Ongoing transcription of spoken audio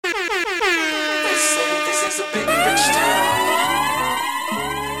is a big rich town.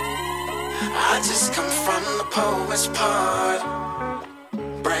 I just come from the poet's part.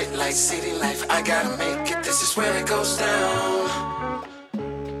 Bright light, city life, I gotta make it, this is where it goes down.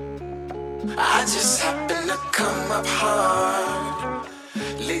 I just happen to come up hard.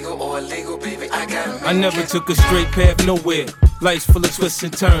 Legal or illegal, baby, I gotta make it. I never took a straight path nowhere. Life's full of twists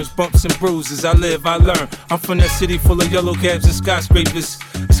and turns, bumps and bruises. I live, I learn. I'm from that city full of yellow cabs and skyscrapers.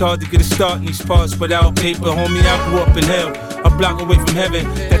 It's hard to get a start in these parts without paper. Homie, I grew up in hell, a block away from heaven.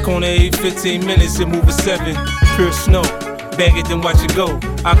 That corner 8-15 minutes and move a 7. Pure snow, bag it then watch it go.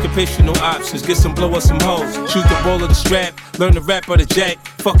 Occupational options, get some blow or some hoes. Shoot the ball of the strap, learn the rap or the jack.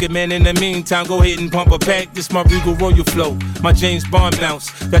 Fuck it, man, in the meantime, go ahead and pump a pack. This my Regal Royal flow, my James Bond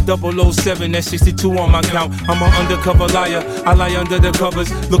bounce. That 007, that 62 on my count. I'm an undercover liar, I lie under the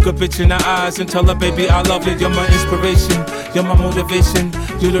covers. Look a bitch in the eyes and tell her, baby, I love it. You're my inspiration, you're my motivation.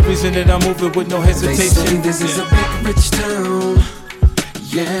 You're the reason that I'm moving with no hesitation. They say this is a big rich town,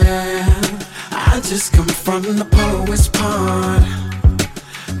 yeah. I just come from the poet's part.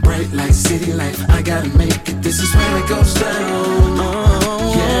 Bright light, city life, I gotta make it, this is where it goes down.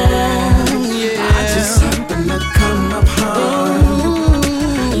 Oh, yeah. I just happen to come up hard.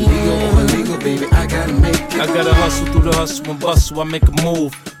 Illegal or illegal, baby, I gotta make it. I gotta hustle through the hustle and bustle, I make a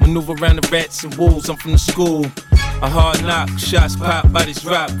move. Maneuver around the rats and wolves, I'm from the school. A hard knock, shots pop, bodies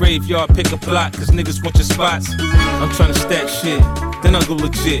drop. Graveyard, pick a block, cause niggas want your spots. I'm tryna stack shit, then I go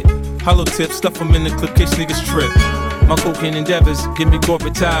legit. Hollow tips, stuff them in the clip, case niggas trip. My cocaine endeavors give me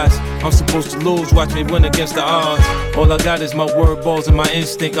corporate ties. I'm supposed to lose, watch me win against the odds. All I got is my word balls and my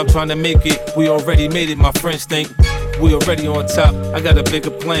instinct. I'm trying to make it, we already made it, my friends think. We already on top, I got a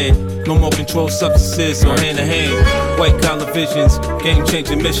bigger plan. No more controlled substances, so hand to hand. White collar visions, game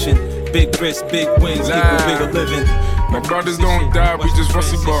changing mission. Big risks, big wins, equal bigger living. My brothers don't die, we just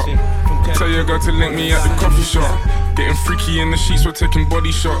rusty bark. Tell your girl to link me at the coffee shop. Getting freaky in the sheets, we're taking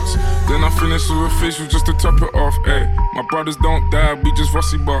body shots. Then I finish with a facial just to top it off, ayy. My brothers don't die, we just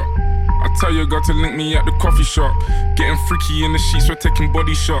rusty bark. I tell your girl to link me at the coffee shop. Getting freaky in the sheets, we're taking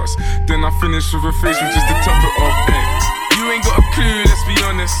body shots. Then I finish with a facial just to top it off, ayy. You ain't got a clue, let's be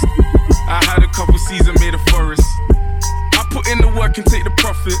honest. I had a couple seasons made a forest. I put in the work and take the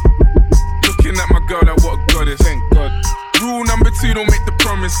profit. Looking at my girl like what a goddess. Thank God. Rule number 2, don't make the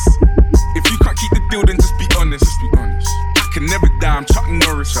promise. If you can't keep the deal, then just be honest. I can never die, I'm Chuck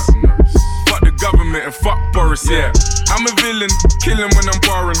Norris. Fuck the government and fuck Boris, yeah. I'm a villain, killing when I'm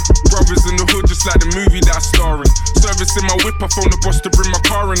barring. Brothers in the hood, just like the movie that I'm starring. Servicing my whip, I phone the boss to bring my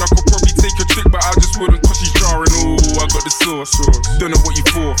car in. I could probably take a trick, but I just wouldn't cause she's jarring. Ooh, I got the sauce. Don't know what you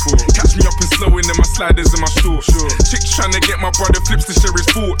for. Catch me up and slowing in my sliders and my shorts. Chick's trying to get my brother flips to share his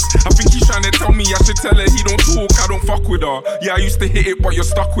thoughts. I think he's trying to tell me I should tell her he don't talk, I don't fuck with her. Yeah, I used to hit it, but you're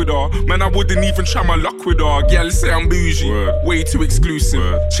stuck with her. Man, I wouldn't even try my luck with her. Yeah, let's say I'm bougie, way too exclusive.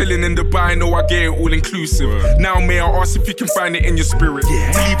 Chilling in Dubai, know I get it all inclusive. Now may I ask if you can find it in your spirit?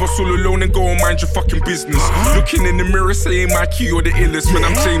 To leave us all alone and go and mind your fucking business. Looking in the mirror saying my Q or the illest. When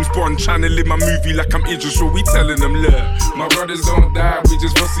I'm James Bond trying to live my movie like I'm Idris, so we telling them, look, my brothers don't die, we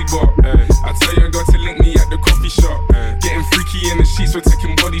just rusty bop. I tell your girl to link me at the coffee shop. Getting freaky in the sheets, we're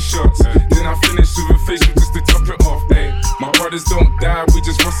taking body shots. Then I finish with a facial just to top it off. My brothers don't die, we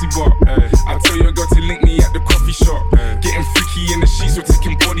just rusty bop. I tell your girl to link me at the coffee shop. Getting freaky in the sheets, we're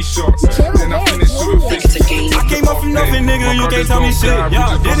taking body shots. Then I finish with a facial. I came up from nothing, nigga, you can't tell me shit.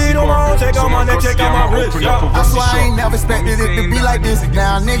 Yeah, did it on my own, check out my neck, check out my wrist. I swear I ain't never expected it to be like this.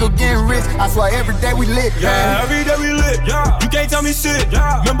 Now a nigga getting rich, I swear every day we lit. Yeah, every day we lit. Yeah, you can't tell me shit.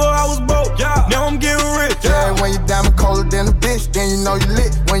 Yeah, remember I was broke. Yeah, now I'm getting rich. Yeah, when you diamond colder than a bitch, then you know you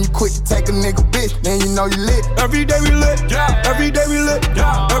lit. When you quit to take a nigga bitch, then you know you lit. Every day we lit. Yeah, every day we lit.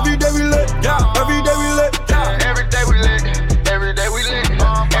 Yeah, every day we lit. Yeah, every day we lit. Yeah, every day we lit. Every day we lit.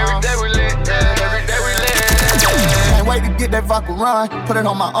 Every day we lit. Yeah, every day we lit. Can't wait to get that vodka run, put it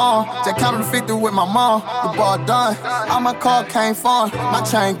on my arm. Just counted the 50 with my mom, the ball done. All my car came from, my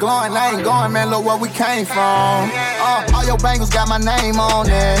chain glowing, I ain't going, man, look where we came from. All your bangles got my name on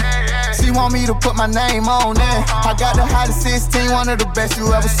it. She want me to put my name on it. I got the hottest 16, one of the best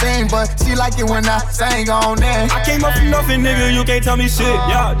you ever seen, but she like it when I sing on it. I came up from nothing, nigga, you can't tell me shit.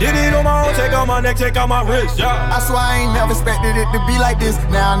 Yeah, did it on my own, check out my neck, check out my wrist. Yeah, I swear I ain't never expected it to be like this.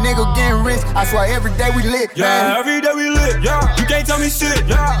 Now a nigga getting rich, I swear every day we lit. Yeah, every day we lit. Yeah, you can't tell me shit.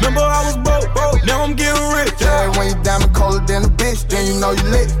 Yeah, remember I was broke. Now I'm getting rich. Yeah, when you diamond colder than a bitch, then you know you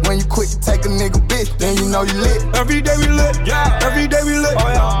lit. When you quit to take a nigga bitch, then you know you lit. Every day we lit. Yeah, every day we lit. Oh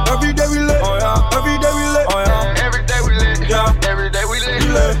yeah, every day we lit. Oh yeah, every day we lit. Oh yeah, every day we lit. Yeah, every day we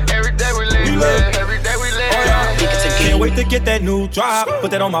lit. Every day we lit. Every day we lit. Can't wait to get that new drop,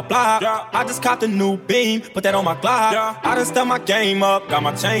 put that on my block. I just copped a new beam, put that on my Glock. I done stepped my game up, got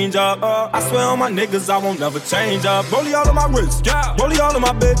my change up. I swear on my niggas, I won't never change up. Rollie all on my wrist, rollie all on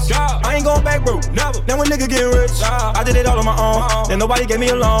my bitch. I ain't going back, bro, never. Now a nigga get rich, I did it all on my own. Then nobody gave me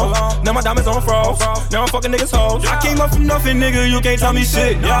a loan. Now my diamonds on froze. Now I'm fucking niggas hoes. I came up from nothing, nigga, you can't tell me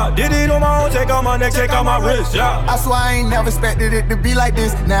shit. Did it on my own, take out my neck, take out my wrist. I swear I ain't never expected it to be like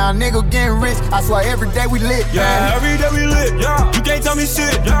this. Now a nigga getting rich, I swear every day we lit. Every day we lit. You can't tell me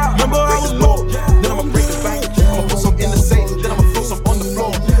shit. Remember I was broke. Then I'ma break the bank. I'ma put some in the safe. Then I'ma throw some on the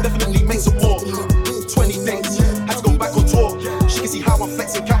floor. Definitely make some more. 20 days, had to go back on tour. She can see how I'm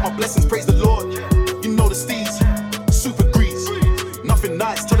flexing, count my blessings, praise the Lord. You know the steez, super grease. Nothing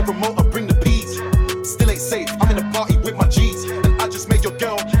nice, tell the promoter bring the peas. Still ain't safe, I'm in the party with my G's. And I just made your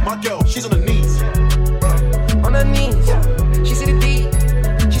girl, my girl, she's on her knees. On her knees, she see the D,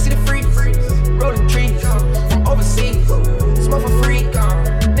 she see the free, rolling trees from overseas. Smoke for free,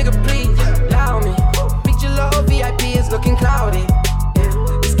 nigga please, allow me. Picture low, VIP is looking cloudy.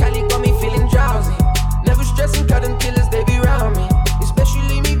 This Cali got me feeling drowsy. Never stressing, cut them killers, they be round me.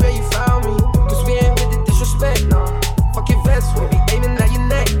 Especially me where you found me. Cause we ain't with the disrespect, no. Fuck your vest, we'll be aiming at your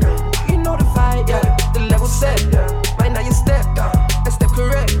neck. You know the vibe, the level set. Right now you step, and step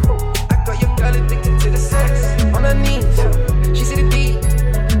correct. I got your girl addicted to the sex. On her knees, she see the D,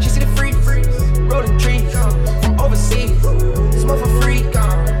 she see the free, rolling trees from overseas. Smoke for free,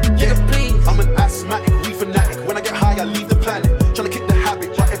 nigga please. I'm an asthmatic, weed fanatic. When I get high, I leave the planet. Tryna kick the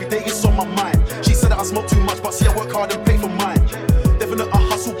habit, but every day it's on my mind. She said that I smoke too much, but see I work hard and pay for mine. Definitely I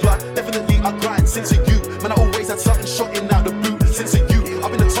hustle blood, definitely I grind. Since you, man, I always had something shot in out the boot. Since you,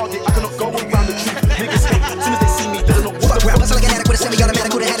 I've been a target, I cannot go around the truth. Niggas hate, as soon as they see me, they don't know what the rap. Hustle like an addict with a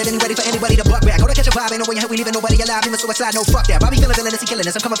semi-automatic, would've had it any ready for anybody to buck back. Go to catch a vibe, ain't no way in hell we leaving nobody alive. Even suicide, no fuck that. Bobby feeling villainous, he killing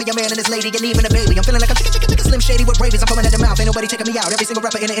us. I'm coming for your man and his lady, and even a baby. I'm feeling like I'm chicken Slim Shady with rabies. I'm foaming at the mouth, ain't nobody taking me out. Every single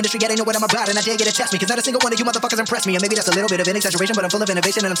rapper in the industry, yeah, they know what I'm about, and I dare get to test me, cause not a single one of you motherfuckers impress me. And maybe that's a little bit of an exaggeration, but I'm full of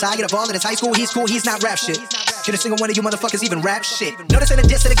innovation, and I'm tired of all of this high school. He's cool, he's not rap shit. Should a single one of you motherfuckers even rap shit? Notice in the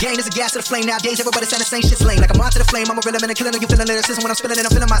diss of the game, there's a gas to the flame. Nowadays, everybody saying the same shit's lame. Like I'm on to the flame, I'm a real man and killing. You feeling lyricism when I'm spilling it, I'm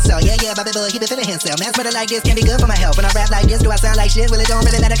feeling myself. Yeah, Bobby Boy, he been feeling himself. Man's better like this, can be good for my health. When I rap like this, do I sound like shit? Well, it don't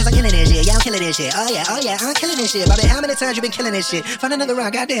really matter, cause I'm killing this shit. Yeah, I'm killing this shit. Oh yeah, I'm killing this shit. Bobby, how many times you been killing this shit? Find another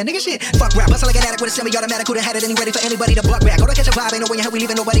round, goddamn, nigga shit. Fuck rap, hustle like an addict with a semi-automatic. Would've had it any ready for anybody to buck back. Go to catch a vibe, ain't no way in hell we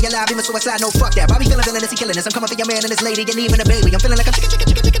leaving nobody alive. Even suicide, no fuck that. Bobby feeling villainous, he killing us. I'm coming for your man and his lady, and even a baby. I'm feeling like I'm chicken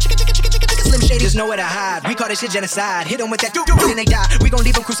Slim Shady. There's nowhere to hide. We call this shit genocide. Hit them with that then they die. We gon'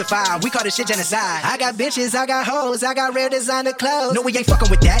 leave them crucified. We call this shit genocide. I got bitches, I got hoes, I got rare designer clothes. No, we ain't fucking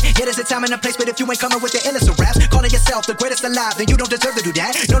with that. Yeah, there's a time and a place, but if you ain't coming with the illest of raps, calling yourself the greatest alive, then you don't deserve to do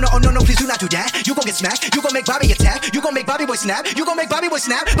that. No, please do not do that. You gon' get smacked. You gon' make Bobby attack. You gon' make Bobby Boy snap. You gon' make Bobby Boy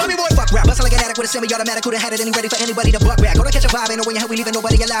snap. Bobby Boy fuck rap. Hustle like an addict with a semi-automatic. Would've had it any ready for anybody to buck back. Go to catch a vibe, ain't no way in hell we leaving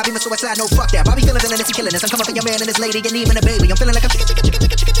nobody alive. Even suicide, no fuck that. Bobby feeling villainous, he killing us. I'm coming for your man and his lady, and even a baby. I'm feeling like I'm chicken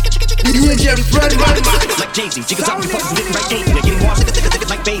like Jay-Z, jiggers out, we fucking getting right dating. They're getting washed,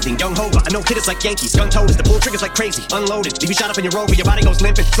 like bathing. Young Hova, I know hitters like Yankees. Gun toters, the pull triggers like crazy. Unloaded, leave you shot up in your rover. Your body goes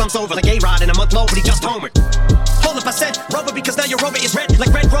limping, slumps over like A-Rod in a month low, but he just homered. Hold up, I said Rover because now your Rover is red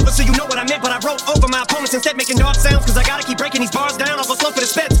like Red Rover, so you know what I meant. But I wrote over my opponents instead, making dog sounds, cause I gotta keep breaking these bars down. I'll go slow for the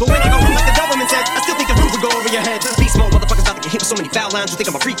speds, but when I go home like the Doberman said, I still think the roof would go over your head. Beast mode, motherfuckers about to get hit with so many foul lines. You think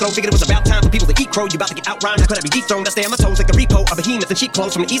I'm a free throw, figured it was about time for people to eat crow. You about to get outrhymed, how could I be dethroned? I stay on my toes like a repo, a behemoth and cheap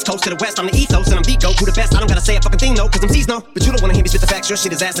clothes. From the east coast to the west, I'm the ethos and I'm the goat. Who the best? I don't gotta say a fucking thing, no, cause MCs know. But you don't wanna hear me spit the facts, your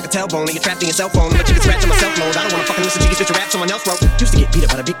shit is ass like a tailbone. And you're trapped in your cell phone, but you can scratch on my cell phone. I don't wanna fucking listen to you spit your rap someone else wrote. Used to get beat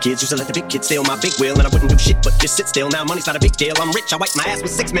up by the big kids, used to let the big kids steal my big wheel, and I wouldn't do shit but just sit still. Now money's not a big deal, I'm rich, I wipe my ass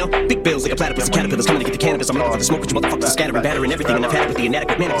with 6 mil. Big bills like a platypus and caterpillars coming to get the cannabis. I'm looking for the smoke, but you motherfuckers are scattering, battering everything, and I've had it with the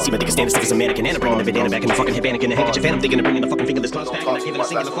inadequate mannequin. See my dick is standing stiff as a mannequin, and I'm bringing the bandana back in the fucking headband and the handkerchief, and I'm thinking of bringing the fucking fingerless gloves back, and I'm giving a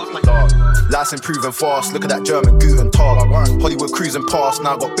singular fuck like life's improving fast, look at that German Guten Tag. Hollywood cruising past,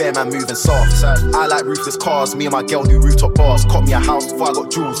 now I got bear man moving soft. I like ruthless cars, me and my girl do rooftop bars. Caught me a house before I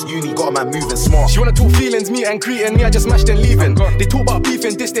got jewels, uni got a man moving smart. She wanna talk feelings, me and Cretan, me I just mashed and leaving. They talk about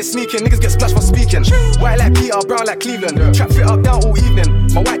beefing, this they sneaking, niggas get splashed for speaking. White like Peter, brown like Cleveland, trap fit up down all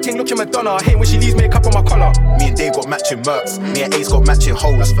evening. My white king looking Madonna, I hate when she leaves makeup on my collar. Me and Dave got matching mercs, me and Ace got matching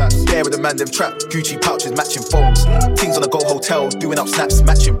hoes. There with the man them trap, Gucci pouches matching phones. Things on the Go Hotel, doing up snaps,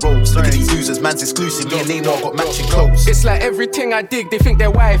 matching rolls. Look at these losers, man's exclusive, me and Neymar got matching clothes. It's like everything I dig, they think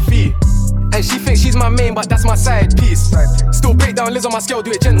they're wifey. And she thinks she's my main, but that's my side piece. Still break down Liz on my scale,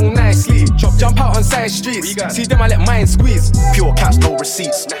 do it gentle nicely. Jump out on side streets, see them I let mine squeeze. Pure cash, no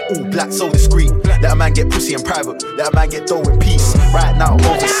receipts, all black, so discreet. Let a man get pussy in private, let a man get dough in peace. Right now I'm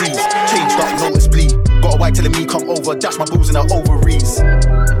overseas, changed up, notice bleed. Got a white telling me come over, dash my balls in her ovaries.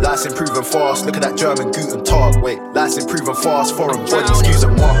 Life's improving fast, look at that German Guten Tag. Wait, life's improving fast, foreign body, excuse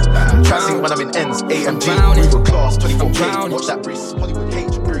me. Transit when I'm in ends, AMG, moving class, 24K, watch that wrist, Hollywood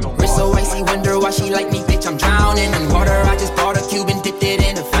H, bring on. Wrist so icy, wonder why she like me, bitch, I'm drowning in water. I just bought a cube and dipped it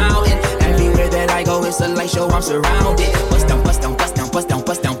in a fountain. Everywhere that I go, it's a light show, I'm surrounded. Bust down, bust down, bust down, bust down,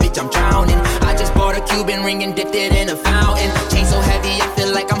 bust down, bitch, I'm drowning. I just bought a Cuban ring and dipped it in a fountain. Chain so heavy, I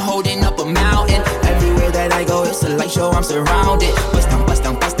feel like I'm holding up a mountain. Everywhere that I go, it's a light show, I'm surrounded. Bust down, bust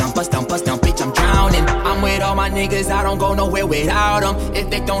down, bust down, bust down, bust down, bitch, I'm drowning. I'm with all my niggas, I don't go nowhere without them. If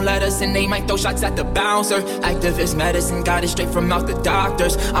they don't let us in, they might throw shots at the bouncer. Activist medicine, got it straight from out the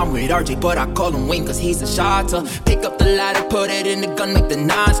doctors. I'm with RJ, but I call him Wayne, cause he's a shotter. Pick up the ladder, put it in the gun, make the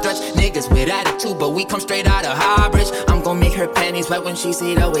non-stretch. Niggas with attitude, but we come straight out of Highbridge. I'm gon' make her panties wet when she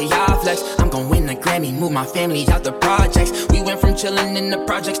see the way I flex. I'm gon' win the Grammy, move my family out the projects. We went from chillin' in the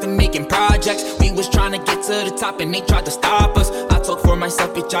projects to making projects. We was trying to get to the top and they tried to stop us. I talk for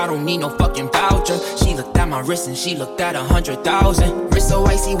myself, bitch, I don't need no fucking voucher. She looked at my wrist and she looked at 100,000. Wrist so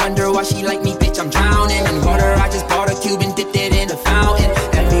icy, wonder why she like me, bitch, I'm drowning in water. I just bought a cube and dipped it in a fountain.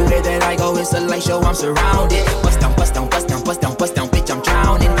 Everywhere that I go, it's a light show, I'm surrounded. Bust down, bust down, bust down, bust down, bust down, bitch, I'm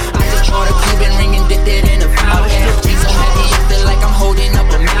drowning. I just bought a Cuban ring and dipped it in a fountain. Chain so heavy, I feel like I'm holding up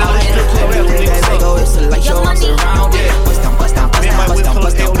a mountain. Everywhere that I go, it's a light show, I'm surrounded. Bust down, bust down, bust down, bust down,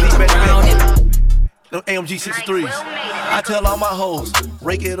 bust down, bitch, I'm drowning. Them AMG 63s. I tell all my hoes,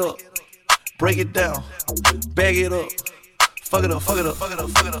 rake it up, break it down, bag it up. Fuck it up, fuck it up, fuck it up,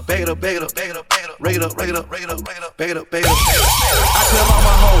 fuck it up, bag it up, bag it up, bag it up, bag it up, rake it up, rake it up, rake it up, rake it up, bag it up, bag it up. I tell all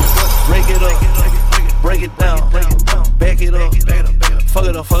my hoes, rake it up, break it down, back it up, fuck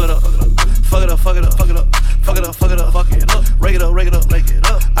it up, fuck it up, fuck it up, fuck it up, fuck it up, fuck it up, fuck it up, fuck it up, rake it up, rake it up, rake it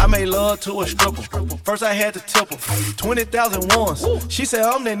up. I made love to a stripper. First I had to tip her 20,000 once. She said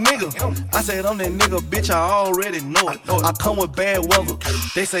I'm that nigga. I said I'm that nigga, bitch. I already know it. I come with bad weather.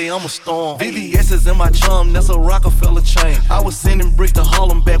 They say I'm a storm. VVS is in my chum. That's a Rockefeller chain. I was sending bricks to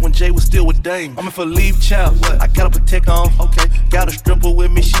Harlem back when Jay was still with Dame. I'm in for leave child. I got a protect on. Okay. Got a stripper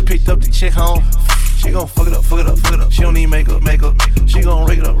with me. She picked up the check home. She gon' fuck it up, fuck it up, fuck it up. She don't need makeup, makeup. She gon'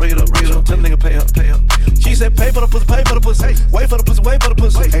 rake it up, rake it up, rake it up. Tell the nigga pay up, pay up. She said pay for the pussy, pay for the pussy. Wait for the pussy, wait for the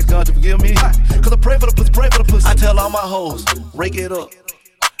pussy. Ask God to forgive me, cause I pray for the pussy, pray for the pussy. I tell all my hoes, rake it up,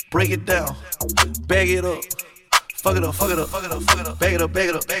 break it down, bag it up. Fuck it up, fuck it up, fuck it up, fuck it up. Bag it up, bag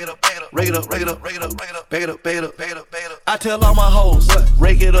it up, bag it up, bag it up. Rake it up, rake it up, rake it up, rake it up. Bag it up, bag it up, bag it up, bag it up. I tell all my hoes,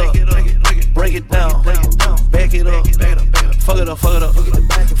 rake it up, break it down, bag it up, bag it up, fuck it up, fuck it up, fuck it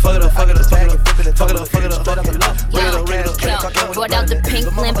up, fuck it up, fuck it up, fuck it up, fuck it up, fuck it up. Brought out the pink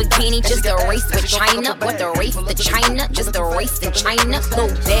Lamborghini just a race with China. What the race to China? Just a race to China. Little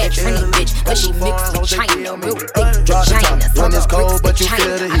bad Trini bitch, but she mixed with China. Real thick China. When it's cold, but you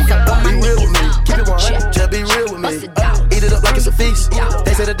feel the heat. Be real with me, keep it 100, just be real with me. Eat it up like it's a feast.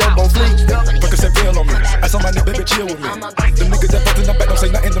 They say the dope gon' flee. Percocet feel on me. I saw my nigga, baby, chill with me. Them niggas that fucked in the back don't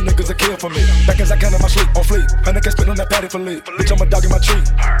say nothing. Them niggas that kill for me. Back as I can in my sleep on fleek. 100 can spit on that patty for lead. Bitch, I'm a dog in my tree.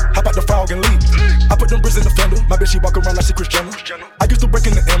 Hop out the frog and leave. I put them bricks in the fender. My bitch, she walk around like she Kris Jenner. I used to break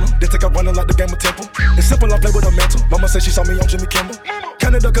in the Emma. They take out running like the game of Temple. It's simple, I play with a mantle. Mama said she saw me on Jimmy Kimmel.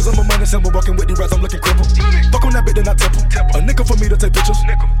 Canada, cause I'm a money symbol. Walking with the rats, I'm looking crippled. Fuck on that bitch, then I temple. A nickel for me to take pictures.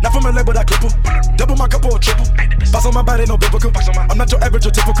 Not from LA, but I clip her. Double my cup or a triple. Boss on my body, no biblical. I'm not your average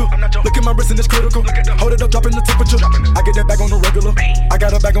or typical. Look at my wrist and it's critical. Hold it up, dropping the temperature. I get that bag on the regular. I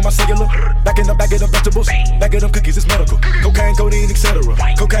got a bag on my cellular. Back in the bag of the vegetables. Bag of them cookies, it's medical. Cocaine, codeine, etc.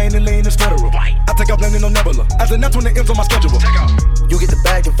 Cocaine and lean is federal. I take off landing on Nebula. As a that's when the M's on my schedule. You get the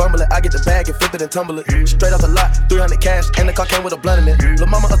bag and fumble it. I get the bag and flip it and tumble it. Straight off the lot, 300 cash. And the car came with a blunt in it. Lil'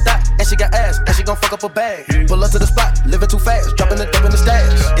 mama a thot, and she got ass. And she gon' fuck up a bag. Pull up to the spot, living too fast. Dropping the dope in the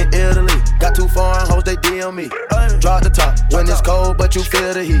stash. In Italy, got too foreign hoes, they DM me. Drop the top when it's cold, but you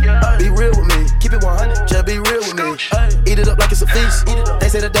feel the heat. Be real with me, keep it 100, just be real with me. Eat it up like it's a feast. They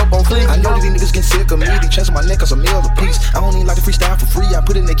say the dope on fleek. I know these niggas get sick of me. They chase my neck cause a meal a piece. I don't even like to freestyle for free. I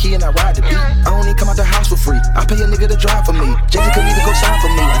put in the key and I ride the beat. I don't even come out the house for free. I pay a nigga to drive for me. Jay-Z couldn't even go sign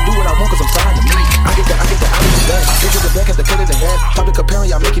for me. I do what I want cause I'm signed to me. I get the out of the bag. Get to the back at the cut of the head. Stop the comparing,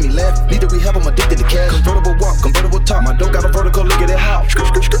 y'all making me laugh. Need to rehab, I'm addicted to cash. Convertible walk, convertible talk. My dope got a vertical, look at it how.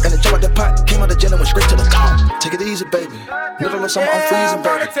 And it jump out the pot. Came out the jet and went straight to the top. Take it easy, baby. Middle of summer, I'm freezing,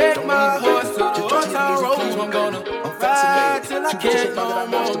 baby. Don't my horse to the hotel road. I'm gonna ride till I can't no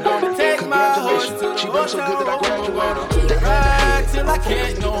more. I'm gonna take my horse to the hotel road. Ride till I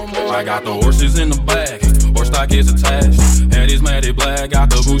can't no more. I got the horses in the back. Horse stock is attached. And it's matted black. Got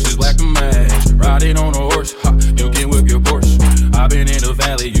the bushes black to match. Riding on a horse, ha, you can whip your Porsche. I been in the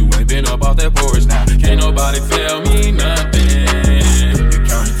valley, you ain't been up off that porch. Now can't nobody tell me nothing. You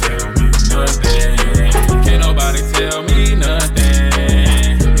can't tell me nothing.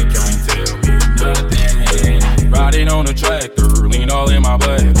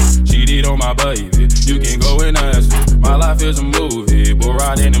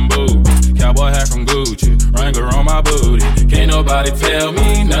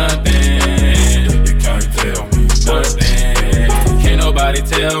 nobody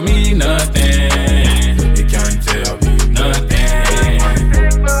tell me nothing. You can't tell me nothing.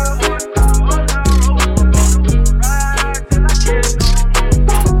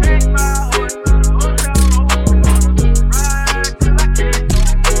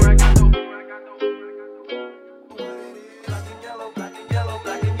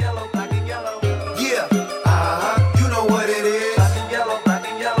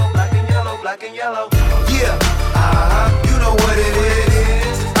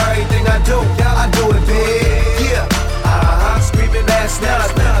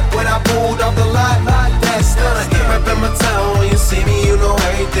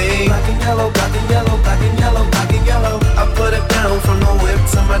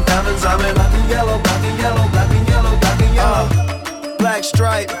 Black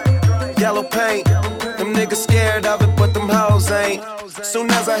stripe, yellow paint. Them niggas scared of it, but them hoes ain't.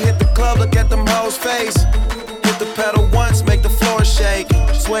 Soon as I hit the club, look at them hoes' face. Hit the pedal once, make the floor shake.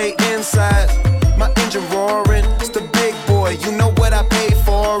 Sway inside, my engine roaring. It's the big boy, you know what I paid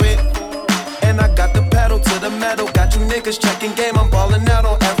for it. And I got the pedal to the metal. Got you niggas checking game, I'm ballin' out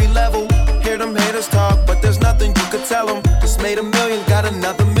on every level. Hear them haters talk, but there's nothing you could tell them. Just made $1 million, got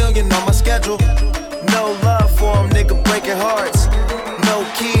another $1 million on my schedule. No love for them, nigga breaking hearts. No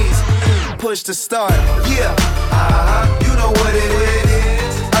keys, push to start. Yeah, you know what it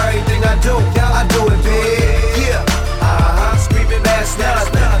is. Everything I do it big. Yeah, screaming that's not.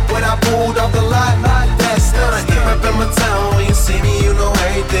 When I pulled off the lot, that's not. Rep in my town, when you see me, you know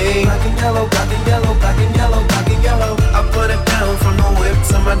everything. Black and yellow, black and yellow, black and yellow, black and yellow. I put it down from the whip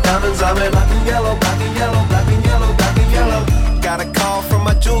to my diamonds. I'm in black and yellow, black and yellow, black and yellow, black and yellow. Got a call from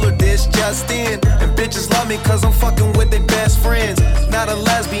my jeweler, this just in. And bitches love me cause I'm fucking with their best friends. Not a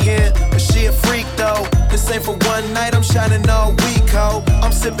lesbian, but she a freak though. This ain't for one night, I'm shining all week, ho.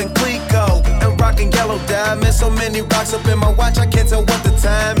 I'm sipping Clico and rocking yellow diamonds. So many rocks up in my watch, I can't tell what the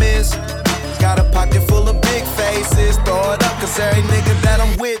time is. Got a pocket full of big faces. Throw it up cause every nigga that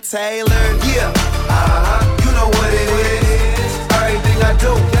I'm with tailored. Yeah, you know what it is. Everything I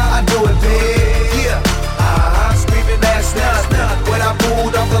do it big. Yeah, screaming that's not. When I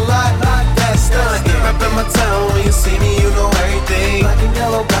pulled off the lot, that's done. Rep in my town, when you see me, you know everything. Black and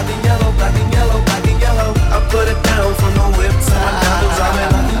yellow, black and yellow, black and yellow, black and yellow. I put it down from the whip to my diamonds. I'm in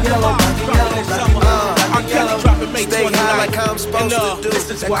black and yellow, black and yellow, black and yellow. Stay high like I'm supposed to do.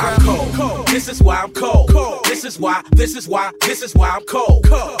 This is why I'm cold. This is why I'm cold. This is why I'm cold. This is why I'm cold.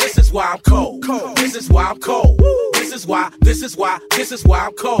 This is why I'm cold. This is why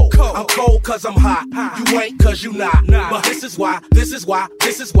I'm cold. I'm cold cause I'm hot. You ain't cause you not. But this is why I'm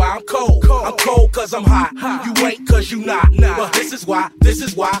cold. I'm cold cause I'm hot. You ain't cause you not. But this is why I'm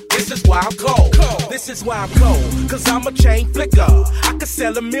cold. This is why I'm cold. Cause I'm a chain flicker. I could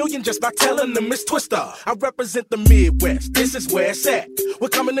sell 1 million just by telling them it's Twister. I represent the Midwest. This is where it's at. We're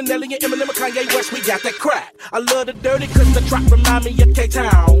coming to Nelly and Eminem and Kanye West. We got that crack. I love the dirty cause the trap remind me of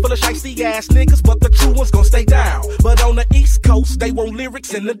K-Town. Full of shiesty ass niggas, but the true ones gon' stay down. But on the East Coast, they want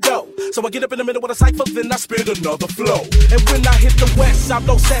lyrics in the dough. So I get up in the middle with a cypher, then I spit another flow. And when I hit the West, I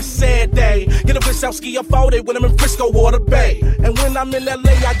blow that sad day. Get up with Southski or 40 when I'm in Frisco or the Bay. And when I'm in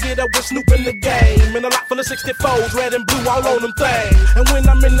LA, I get up with Snoop in the game. In a lot full of 64s, red and blue all on them things. And when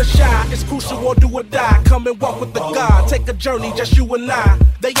I'm in the Chi, it's crucial or do or die. Come and walk with the God, take a journey, just you and I.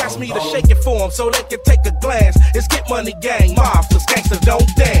 They asked me to shake it for them so they can take a glance. It's Get Money Gang, mobsters, gangsters don't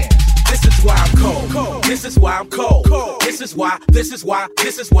dance. This is why I'm cold. This is why I'm cold. This is why I'm cold. This is why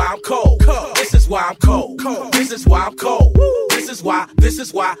I'm cold. This is why I'm cold. This is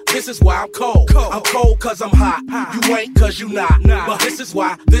why I'm cold. I'm cold cause I'm hot. You ain't cause you not. But this is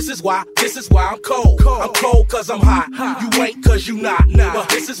why I'm cold. I'm cold cause I'm hot. You ain't cause you not. But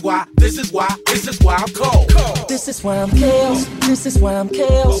this is why I'm cold. This is why I'm chaos. This is why I'm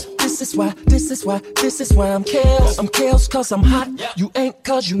chaos. This is why I'm chaos. I'm chaos cause I'm hot. You ain't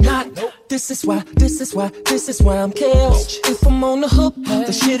cause you not. This is why I'm chaos. If I'm on the hook,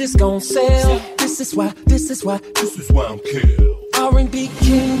 the shit is gon' sell. This is why I'm chaos. R&B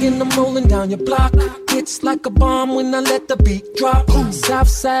king and I'm rolling down your block. It's like a bomb when I let the beat drop.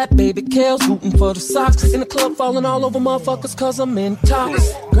 Southside baby Kale's rooting for the socks. In the club falling all over motherfuckers cause I'm in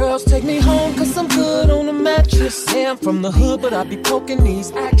tox. Girls take me home cause I'm good on the mattress. Yeah, I'm from the hood but I be poking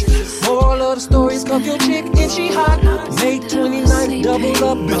these actresses. Moral of the story is cuff your chick and she hot. May 29th double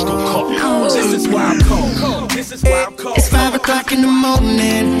up. Bitch don't call. This is why I'm cold. This is why I'm cold. It's 5 o'clock in the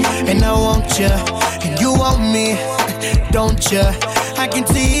morning and I want you and you want me, don't you? I can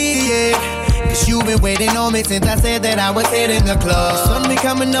see it, cause you've been waiting on me since I said that I was hitting the club. Suddenly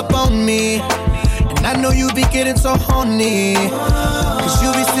coming up on me, and I know you be getting so horny, cause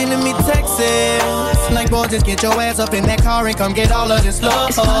you be sending me texts, Like, boy, just get your ass up in that car and come get all of this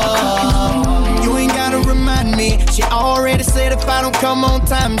love. You ain't gotta remind me. She already said if I don't come on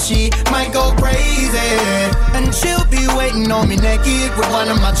time, she might go crazy. And she'll be waiting on me naked with one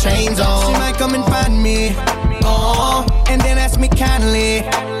of my chains on. She might come and find me, oh, and then ask me kindly,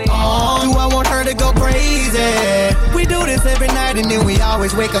 oh, do I want her to go crazy? We do this every night and then we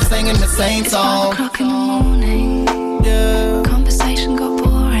always wake up singing the same song. It's 5 o'clock in the morning. Yeah. Conversation got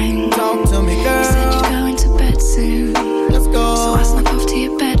boring. Talk to me, girl. You said you'd go into bed soon. Let's go. So I snuck off to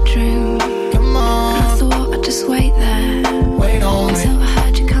your bedroom. Come on. And I thought I'd just wait there. Wait on me. Until I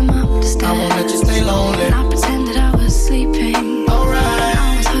heard you come up the stairs. I won't let you stay lonely. And I pretended I was sleeping. Alright.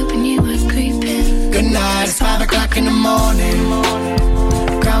 I was hoping you were creeping. Good night, it's 5 o'clock in the morning.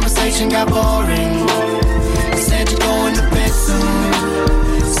 Conversation got boring. You said you're going to bed soon.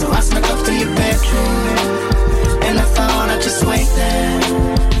 So I snuck up to your bedroom. And I thought I'd just wait there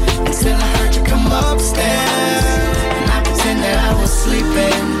until I heard you come upstairs. And I pretended I was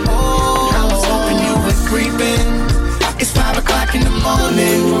sleeping. I was hoping you were creeping. It's 5 o'clock in the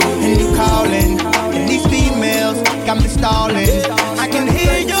morning, and you calling. And these females got me stalling. I can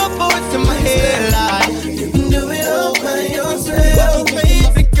hear your voice in my head like, you can do it all by yourself,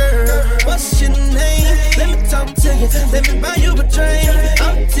 baby girl. What's your name? Let me talk to you. Let me buy you a drink.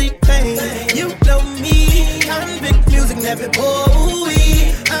 I'm T-Pain. You know me. Convict music, never boy.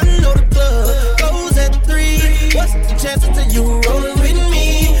 I know the club goes at 3. What's the chances of you rolling with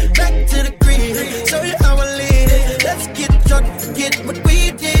me? Back to the crib, show you how I live. Let's get drunk, forget what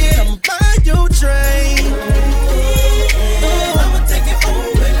we did. Come buy your drink. I'ma take it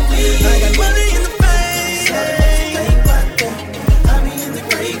home with me. I got money in the bank. I be in the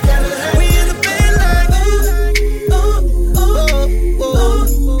great Cadillac. We in the bed like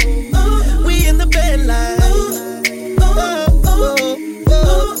we in the bed like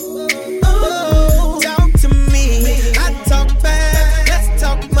talk to me. I talk back. Let's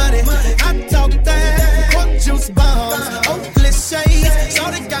talk money. I talk that. Quote juice bombs. Oakley shades. So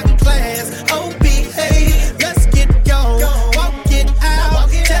they got class. Oh, behave. Let's get going. Walk it out.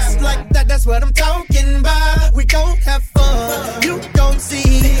 Just like that. That's what I'm talking about. We gon' have fun. You gon'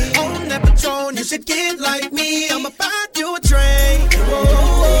 see. On that Patron, you should get like me. I'ma buy you a drink.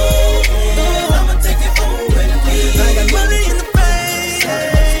 I'ma take it home with me. I got money in the bank.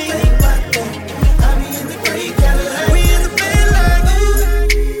 I be in the great Cadillac. We in the bed like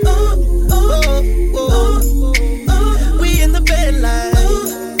we in the bed like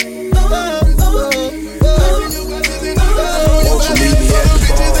won't you meet me at the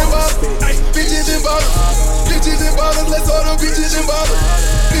bitches and bottles, bitches and bottles, let's order bitches and bottles,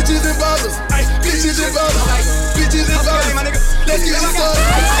 bitches and bottles, bitches and bottles, bitches and bottles, let's get it started.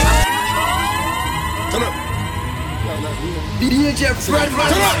 Turn up. DJ Fred, turn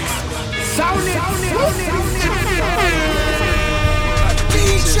up. Sound it.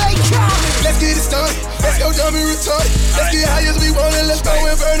 DJ Khaled. Let's get it started. Let's go jump and retarded. Let's get high as we want and let's go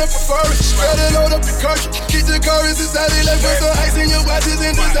and burn up a forest. Spread it load up the cartridge. Keep the chorus inside it. Let's put some ice in your watches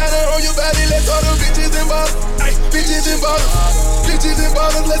and designer on your body. Let's order bitches and bottles. Bitches and bottles. Bitches and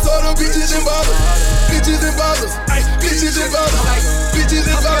bottles. Let's order bitches and bottles. Bitches and bottles. Bitches and bottles. Bitches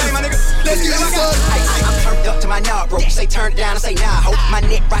and bottles. Let's get it started. I'm turned up to my knob, bro. Say turn it down and say nah, ho. My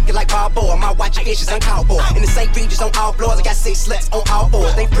neck rockin' like Balboa. My watch fishes ain't cowboy. In the same regions on all floors. I got 6 sluts on all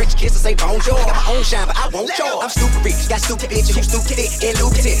fours. They French kisses, they bonjour. Got my own shine, but I won't yours. I'm stupid rich, got stupid bitches who stupid thick and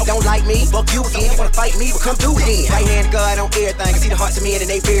lucrative. Don't like me, fuck you again. Wanna fight me, well come do it then. Right hand God on everything. I see the hearts of men and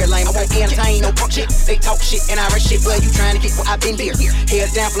they beer lame. I won't entertain no punk shit. They talk shit and I run shit. Well, you trying to get what I've been there.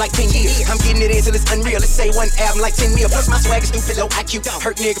 Held down for like 10 years. I'm getting it in till it's unreal. Let's say one album like 10 mil. Plus my swag is stupid, low IQ.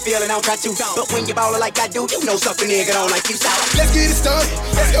 Hurt nigga feeling, I don't try to. But when you ballin' like I do, you know something nigga don't like you. Let's get it started.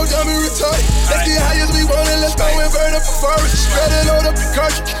 Let's go jump and retarded. Let's get high as we want and let's go and burn up a forest. Spread it load up the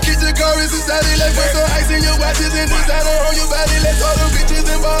cartridge. Keep the chorus inside it. Let's put some ice in your watches and designer on your body. Let's order bitches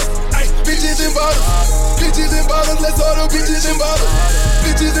and bottles. Bitches and bottles. Bitches and bottles. Let's order bitches and bottles.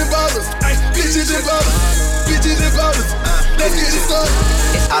 Bitches and bottles. Bitches and bottles. Bitches and bottles. Let's get it started.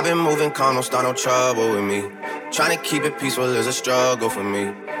 I've been moving calm, don't start no trouble with me. Trying to keep it peaceful is a struggle for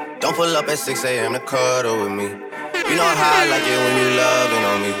me. Don't pull up at 6 a.m. to cuddle with me. You know how I like it when you loving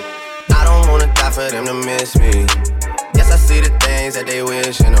on me. I don't wanna die for them to miss me. Yes, I see the things that they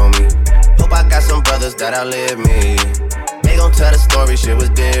wishing on me. Hope I got some brothers that outlive me. They gon' tell the story, shit was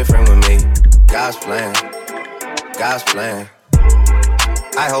different with me. God's plan, God's plan.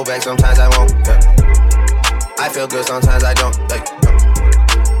 I hold back, sometimes I won't, yeah. I feel good, sometimes I don't, like, yeah.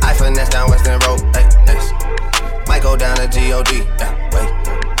 I finesse down Western Road, like, next. Might go down to G.O.D., yeah, wait.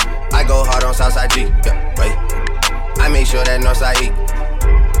 I go hard on Southside G, yeah, wait. I make sure that Northside eat.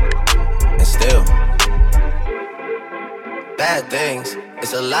 And still, Bad things.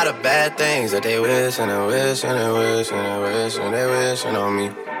 It's a lot of bad things that they wish and they wish and they wish and they wish and they wishing on me.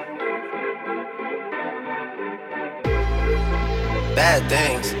 Bad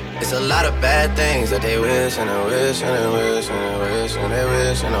things. It's a lot of bad things that they wish and they wish and they wish and they wish and they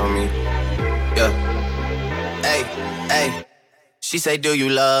wishing on me. Yeah. Hey, hey. She say, do you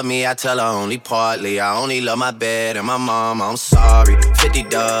love me? I tell her only partly. I only love my bed and my mom, I'm sorry. 50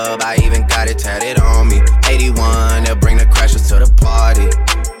 dub, I even got it tatted on me. 81, they'll bring the crashers to the party.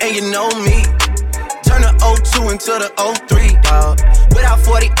 And you know me, turn the 02 into the 03, dawg. Without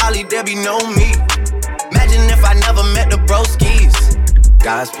 40 Ollie, there be no me. Imagine if I never met the broskies.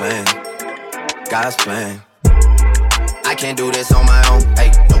 God's plan, God's plan. I can't do this on my own,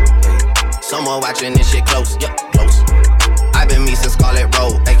 hey, no, hey. Someone watching this shit close, yeah, close. I've been me since Scarlet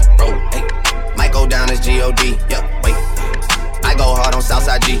Road, hey, road, hey. Might go down as G.O.D., yeah, wait. I go hard on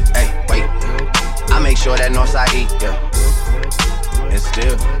Southside G, hey, wait. I make sure that Northside E, yeah. And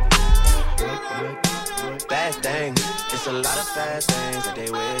still, bad things. It's a lot of bad things that they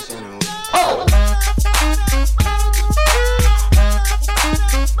wish and oh!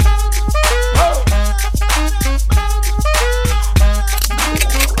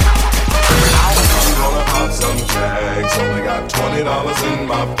 Some tags, only got $20 in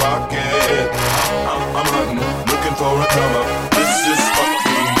my pocket. I'm hunting, looking for a come up. This is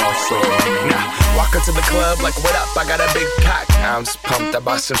fucking awesome. Nah, walk into the club like, what up? I got a big cock. I'm just pumped. I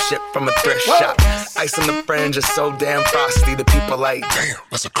bought some shit from a thrift shop. Ice on the fringe is so damn frosty. The people like, damn,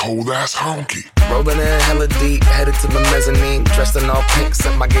 that's a cold ass honky. Rolling in hella deep, headed to the mezzanine. Dressed in all pink,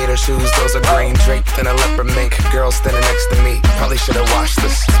 set my gator shoes. Those are green, draped in a leopard mink. Girl standing next to me. Probably should've washed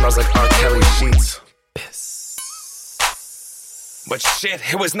this. Smells like R. Kelly sheets. But shit,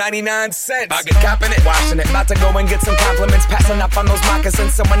 it was 99 cents. I get copping it, washing it. About to go and get some compliments. Passing up on those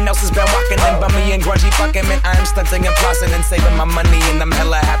moccasins. Someone else has been walking in bummy and grungy fucking man. I'm stunting and flossing and saving my money. And I'm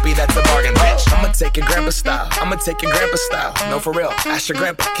hella happy that's a bargain, bitch. I'ma take your grandpa style. I'ma take your grandpa style. No, for real. Ask your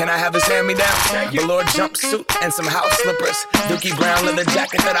grandpa, can I have his hand-me-down? Velour jumpsuit and some house slippers. Dookie brown leather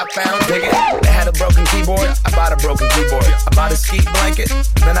jacket that I found. Dig it. They had a broken keyboard. I bought a broken keyboard. I bought a ski blanket.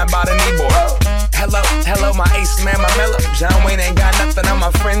 Then I bought a kneeboard. Hello, hello, my ace man, my mellow. John Wayne ain't got nothing on my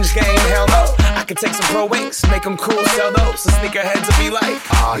fringe game, hell no. I could take some pro wings, make them cool, sell those. The sneakerheads will be like,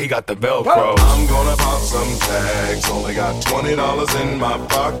 ah, he got the Velcro. I'm gonna pop some tags, only got $20 in my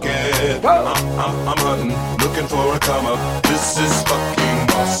pocket. I'm hunting, looking for a come up. This is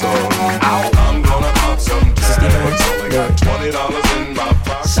fucking awesome. I'm gonna pop some tags, only got $20 in my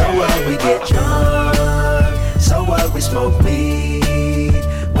pocket. So what, we get drunk, so what, we smoke weed.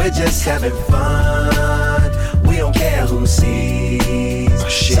 We're just having fun. We don't care who sees.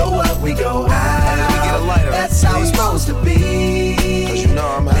 So what, we go out. That's how it's supposed to be. Cause you know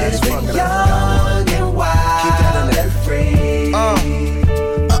I'm high as fuck. Living young and wild and free.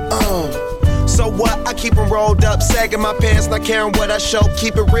 So what? I keep them rolled up, sagging my pants, not caring what I show.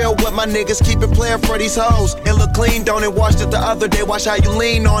 Keep it real with my niggas, keep it playing for these hoes. It look clean, don't it? Washed it the other day, watch how you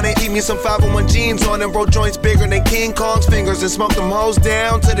lean on it. Keep me some 501 jeans on and roll joints bigger than King Kong's fingers. And smoke them hoes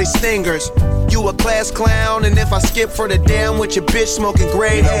down to they stingers. You a class clown, and if I skip for the damn with your bitch smoking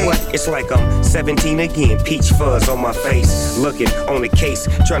grade You know what? It's like I'm 17 again, peach fuzz on my face. Looking on the case,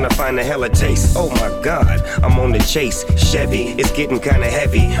 trying to find a hella taste. Oh my God, I'm on the chase. Chevy, it's getting kinda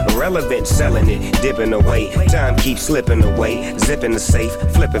heavy. Irrelevant, selling it, dipping away. Time keeps slipping away. Zipping the safe,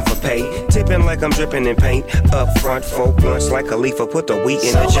 flipping for pay. Tipping like I'm dripping in paint. Up front, 4 blunts like a leaf, put the wheat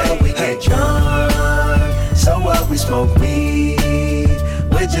in the J. So what, we get drunk. So what, we smoke weed.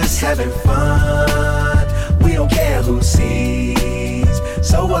 We're just having fun. We don't care who sees.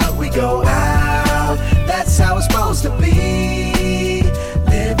 So what, we go out. That's how it's supposed to be.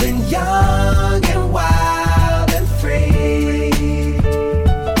 Living young and wild and free.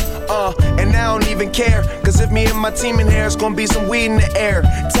 And I don't even care. Cause if me and my team in here, it's gonna be some weed in the air.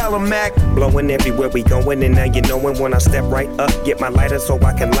 Tell 'em, Mac. Blowing everywhere we going, and now you knowin' when I step right up. Get my lighter so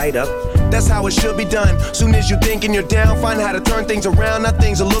I can light up. That's how it should be done. Soon as you thinking you're down, find how to turn things around. Now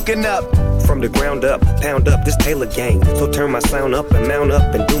things are looking up. From the ground up, pound up this Taylor gang. So turn my sound up and mount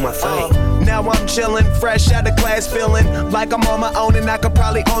up and do my thing. Now I'm chillin', fresh out of class, feeling like I'm on my own and I could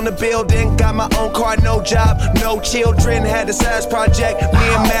probably own a building. Got my own car, no job, no children. Had a size project,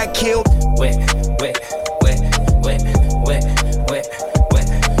 me and Mac killed. Wet.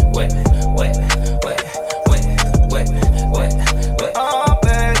 Oh,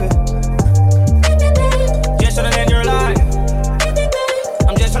 baby. Just tryna change your life.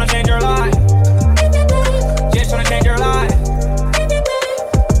 I'm just tryna change your life. Just tryna change your life.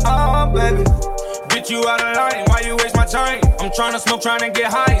 Oh, baby. Get you out of line. Why you waste my time? I'm tryna smoke, tryna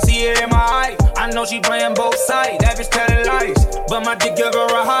get high. See it in my eye. I know she playing both sides. That bitch telling lies. my dick, give her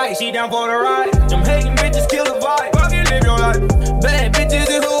a high. She down for the ride. Them hating bitches kill the vibe. Fuck it, live your life. Bad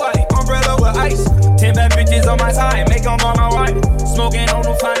bitches in Hawaii. Umbrella with ice. 10 bad bitches on my side. Make them all my wife. Smoking on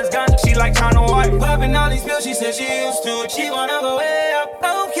the finest ganja. She like China White. Popping all these pills. She said she used to it. She wanna go way up.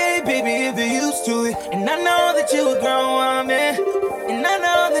 Okay, baby, if you're used to it. And I know that you a grown woman. And I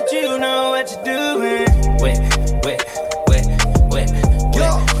know that you know what you're doing. Wait.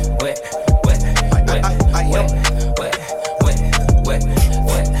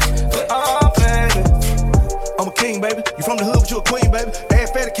 I'm a king, baby. You from the hood, but you a queen, baby.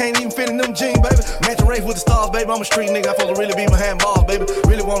 Ass fatty can't even fit in them jeans, baby. Match a race with the stars, baby. I'm a street nigga. I supposed to really be my handballs, baby.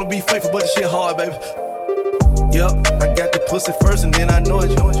 Really wanna be faithful, but this shit hard, baby. Yup, I got the pussy first and then I know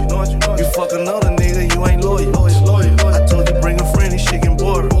it. You fuck another nigga, you ain't loyal. I told you bring a friend, this shit getting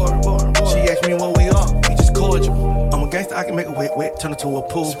bored. She asked me what we are, we just cordial. I'm a gangster, I can make a wet, turn it to a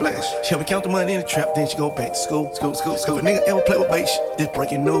pool splash. She help me count the money in the trap, then she go back to school. If a nigga ever play with bait, this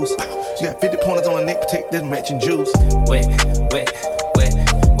breaking news. She got 50 pointers on her neck, protect this matching juice. Wait.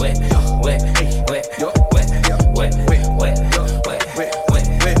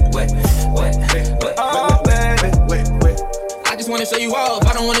 I just wanna show you off,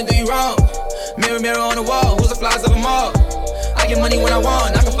 I don't wanna do you wrong. Mirror on the wall, who's the flies of them all? I get money when I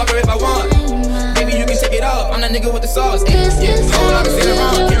want, I can fuck her if I want. Baby, you can shake it off, I'm that nigga with the sauce. Yeah, oh, I can say it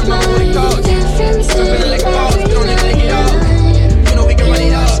wrong, can't remember what it costs. I'm feeling like a boss, we don't need to lick it off. You know we can run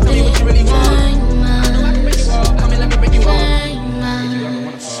it off, tell me what you really want. I know I can break you off, I mean let me break you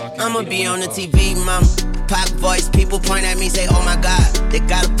off. I'ma be on the TV, mama. Pop voice, people point at me, say, oh my God, they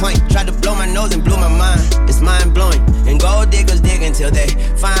got a point. Tried to blow my nose and blew my mind. It's mind blowing. And gold diggers dig until they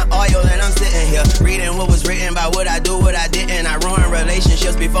find oil. And I'm sitting here reading what was written about what I do, what I didn't. I ruined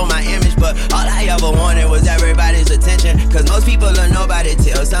relationships before my image, but all I ever wanted was everybody's attention. Cause most people are nobody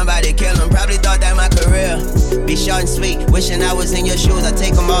till somebody kill them. Probably thought that my career be short and sweet. Wishing I was in your shoes. I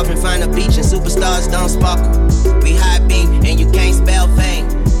take them off and find a beach, and superstars don't sparkle. We high beam and you can't spell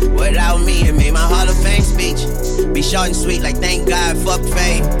fame. Without me, it made my Hall of Fame speech be short and sweet, like thank God, fuck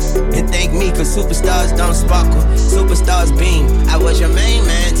fame. And thank me, cause superstars don't sparkle. Superstars beam. I was your main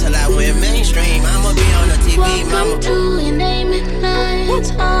man till I went mainstream. I'ma be on the TV, mama. Welcome to your name and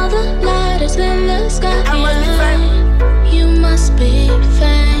lights. All the lighters in the sky. I must be famous. You must be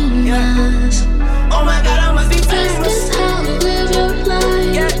famous. Oh my God, I must be famous. This is how you live your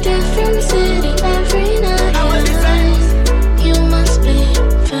life. Different city every night. I must be famous. You must be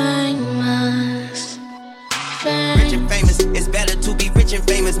famous. Rich and famous, it's better to be rich and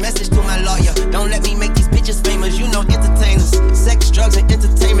famous. Message to my lawyer, don't let me make these bitches famous. You know entertainers, sex, drugs, and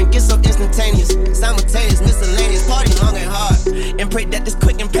entertainment get so instantaneous, simultaneous, miscellaneous, party long and hard. And pray that this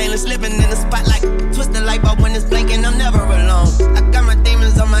quick and painless, living in the spotlight. Twist the light bulb when it's blinking, I'm never alone. I got my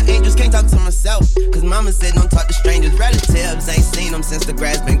demons on my angels, can't talk to myself. Cause mama said don't talk to strangers. Relatives, ain't seen them since the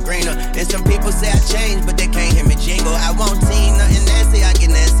grass been greener. And some people say I changed, but they can't hear me jingle. I want Tina and Nancy, I get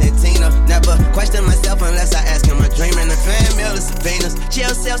Nancy and Tina. Never question myself unless I ask him a dream. And the fan mail is subpoenas,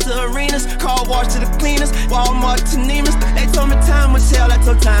 jail cells to arenas, car wash to the cleaners, Walmart to Neiman's. They told me time would tell, I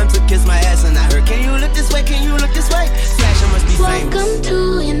told time to kiss my ass. And I heard, can you look this way, can you look this way? Sasha must be famous. Welcome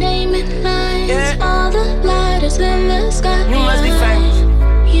to your name and lights. Yeah. All the lighters in the sky. You must be famous.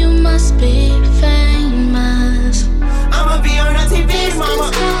 You must be famous. I'ma be on the TV, this mama.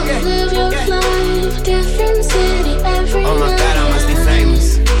 Is how you live your life. Different city every night. Oh my God, I must be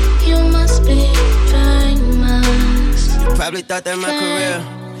famous. You must be famous. You probably thought that my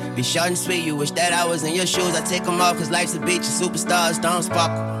career be short and sweet. You wish that I was in your shoes. I take them off cause life's a beach and superstars don't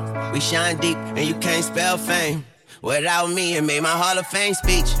sparkle. We shine deep and you can't spell fame. Without me, it made my Hall of Fame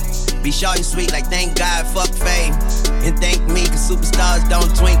speech be short and sweet, like thank God, fuck fame. And thank me, cause superstars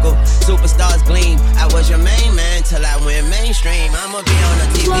don't twinkle, superstars gleam. I was your main man till I went mainstream. I'ma be on the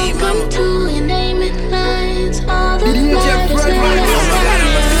TV, mama. Welcome to your name and lights. All the lighters in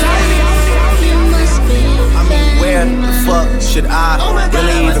the sky. You must be famous. Where the fuck should I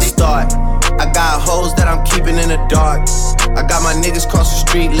really even start? I got hoes that I'm keeping in the dark. I got my niggas cross the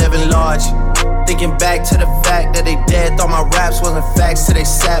street living large. Thinking back to the fact that they dead, thought my raps wasn't facts till they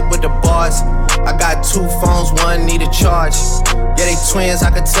sat with the bars. I got 2 phones, one need a charge. Yeah, they twins, I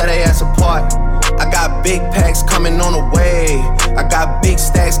could tell they ass apart. I got big packs coming on the way. I got big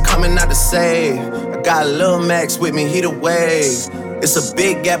stacks coming out to save. I got Lil Max with me, he the wave. It's a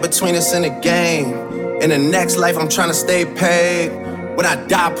big gap between us in the game. In the next life, I'm tryna stay paid. When I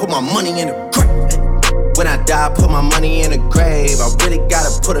die, put my money in the grave. When I die, I put my money in a grave. I really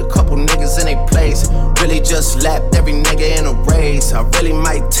gotta put a couple niggas in their place. Really just lapped every nigga in a race. I really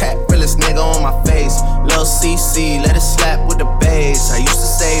might tap realest nigga on my face. Lil' CC, let it slap with the bass. I used to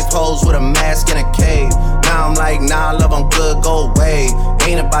save hoes with a mask in a cave. Now I'm like, nah, love, I'm good, go away.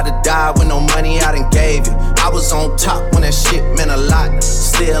 Ain't about to die with no money I done gave you. I was on top when that shit meant a lot.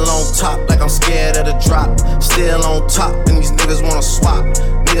 Still on top like I'm scared of the drop. Still on top and these niggas wanna swap.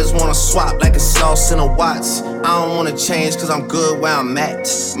 Niggas wanna swap like a sauce in a Watts. I don't wanna change cause I'm good where I'm at.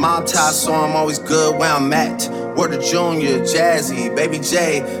 Mob tie so I'm always good where I'm at. Word to Junior, Jazzy, Baby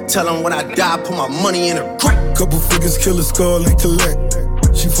J. Tell them when I die, put my money in a crack. Couple figures, kill a skull and collect.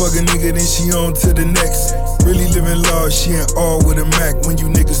 She fuck a nigga, then she on to the next. Really living large, she ain't all with a Mac. When you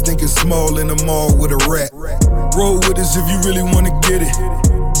niggas think it's small in the mall with a rat. Roll with us if you really wanna get it.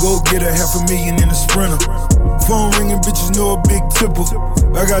 Go get a $500,000 in a Sprinter. Phone ringing, bitches know a big tipple.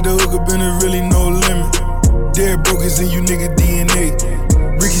 I got the hook up and there really no limit. Dead broke is in you nigga DNA.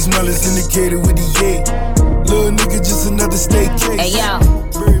 Ricky Smile is indicated with the yay. Little nigga just another state case. Hey yo,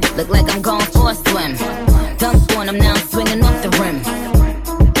 look like I'm going for a swim. Dunk on him now, I'm swinging off the rim.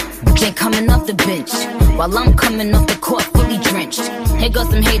 Bitch coming off the bench, while I'm coming off the court fully drenched. Here goes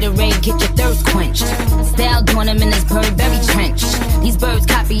some haterade, get your thirst quenched. Style doing him in this Burberry trench. These birds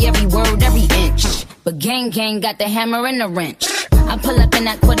copy every word, every inch. But gang got the hammer and the wrench. I pull up in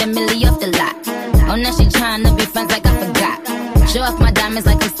that $250,000 off the lot. Oh, now she tryna be friends like I forgot. Show off my diamonds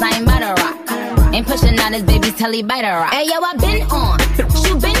like I'm signed by the rock. Ain't pushing out his baby's telly by the rock. Hey yo, I been on,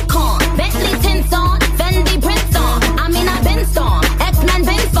 you been con. Bentley tints on, Fendi prints on. I mean I been storm, X-Men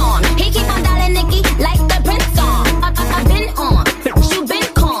been formed. He keep on dialing Nicki like the Prince song. I been on, you been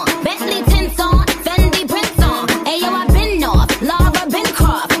con. Bentley tints on, Fendi prints on. Hey yo, I been off, Laura been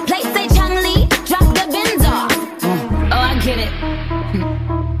Croft. Play say Chung Lee, drop the bins off. Oh, I get it.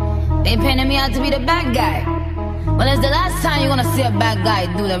 They painted me out to be the bad guy. Well, it's the last time you gonna see a bad guy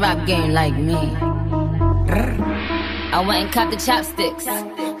do the rap game like me. I went and copped the chopsticks,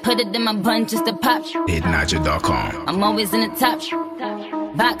 put it in my bun just to pop. HitNature.com. I'm always in the top.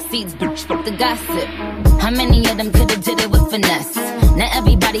 Box seats, bitch, fuck the gossip. How many of them could've did it with finesse? Not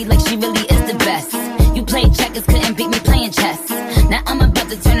everybody like she really is the best. You played checkers, couldn't beat me playing chess. Now I'm about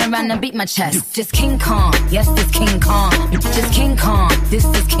to turn around and beat my chest. Just King Kong, yes, this King Kong. Just King Kong, this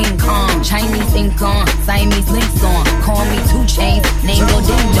is King Kong. Chinese ink on, Siamese links on. Call me 2 Chainz, name go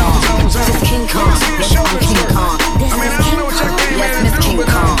Ding Dong. Just King Kong, yes, I'm King Kong. This is King Kong, yes, Miss King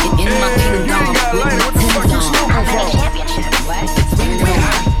Kong. In my kingdom, with my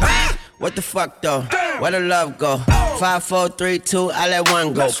What the fuck though? Where the love go? 5, 4, 3, 2, I let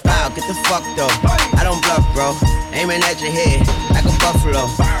one go. Wow, get the fuck though. I don't bluff, bro. Aiming at your head like a buffalo.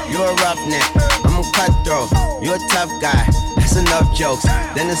 You a roughneck, I'm a cutthroat. You a tough guy. That's enough jokes.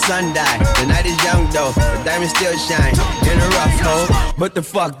 Then the sun died. The night is young though. The diamonds still shine in a rough hole. What the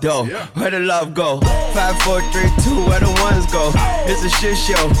fuck though? Where the love go? 5, 4, 3, 2, where the ones go? It's a shit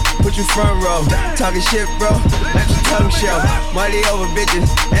show. Put you front row. Talking shit, bro. Let your tongue show. Money over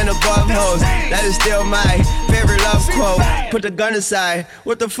bitches and above hoes. That is still my favorite love quote. Put the gun aside.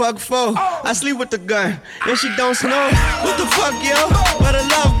 What the fuck for? I sleep with the gun and she don't snow. What the fuck, yo? Where the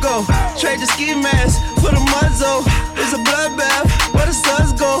love go? Trade the ski mask for the muzzle. It's a bloodbath. Where the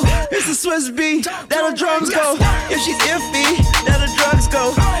suns go? It's a Swiss beat. That the drums go. If she's iffy, that the drugs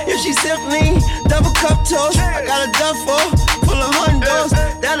go. If she's simply double cup toast, I got a duffel full of hundos.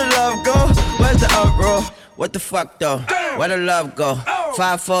 That the love go. Where's the uproar? What the fuck though? Where the love go?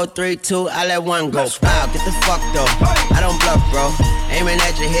 5, 4, 3, 2, I let one go. Wow, get the fuck though. I don't bluff, bro. Aiming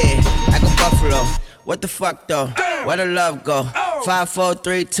at your head like a buffalo. What the fuck though? Where the love go? 5, 4,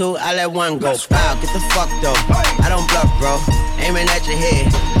 3, 2, I let one go. Wow, get the fuck though. I don't bluff, bro. Aiming at your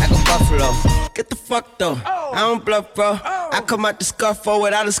head like a buffalo. Get the fuck though. I don't bluff, bro. I come out the scuffle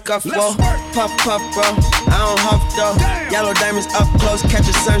without a scuffle. Puff, puff, bro. I don't huff though. Yellow diamonds up close, catch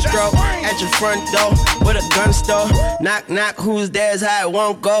a sunstroke. At your front door with a gun store. Knock, knock, who's there's how it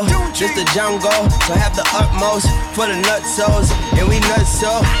won't go. Just the jungle, so have the utmost for the nutsos. And we nuts so.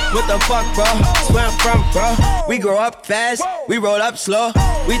 What the fuck, bro? Where I'm from, bro. We grow up fast, we roll up slow.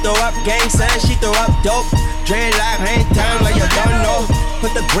 We throw up gang signs, she throw up dope. Drain like hang time like you don't know.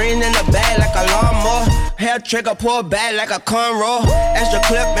 Put the green in the bag like a lawnmower. Hair trigger, pull back like a cornrow. Extra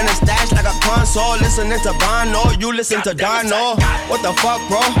clip in the stash like a console. Listening to Bono, you listen to Dono. What the fuck,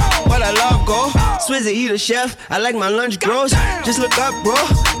 bro? Where the love go? Swizzy, he the chef, I like my lunch gross. Just look up, bro,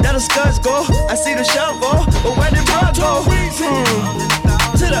 that'll scuds go. I see the shovel, but where did blood go?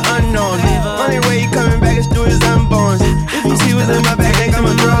 To the unknown. Only way he coming back is through his unborns. If you see what's in my bag, think I'm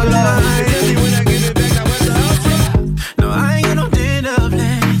a drug lord. When I get it back, I went to house. No, I ain't got no dinner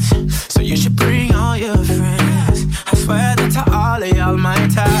plans, so you should bring all your friends.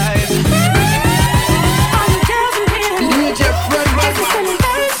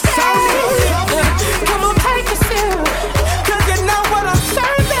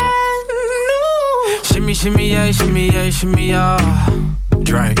 shimmy, yeah, shimmy, yeah, shimmy, yeah.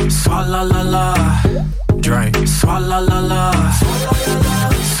 Drink, swalla la la. Drink, swalla la la.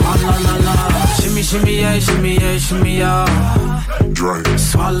 Swalla la la. Shimmy, shimmy, yeah, shimmy, yeah, shimmy, yeah. Drink,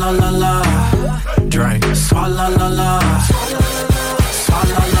 swalla la la. Drink, swalla la la.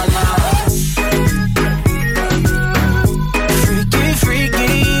 Swalla la la. Freaky, freaky,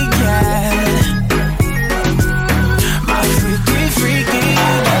 yeah. My freaky, freaky,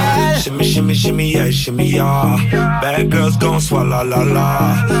 yeah. Shimmy, shimmy, shimmy, yeah, shimmy, yeah. Bad girls gon' swallow la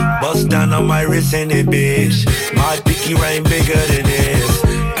la. Bust down on my wrist in it, bitch. My pinky ring bigger than this.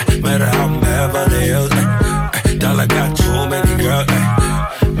 Matter how I'm Beverly Hills. Dollar got too many girls.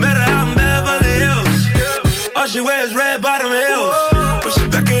 Matter how I'm Beverly Hills. All she wears red bottom heels. When she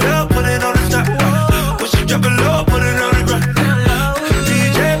back it up, put it on the top. When she drop it low, put it on the ground.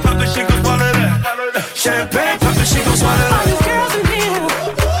 DJ pop it, she gon' swallow that. Champagne pop it, she gon' swallow that.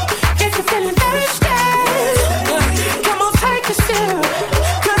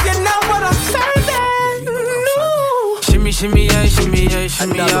 Shimmy, yeah, shimmy, yeah,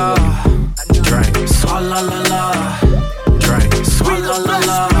 shimmy, yeah. Drink, swalla la la. Drink, swalla la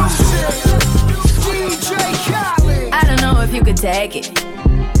la. I don't know if you could take it.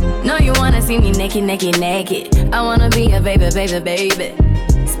 No, you wanna see me naked, naked, naked. I wanna be a baby, baby, baby.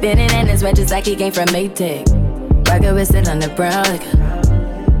 Spinning in his red just like he came from Maytag. Rocket with it on the brown liquor.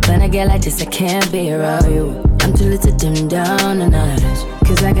 When I get like this, I can't be around you. I'm too little to dim down the night.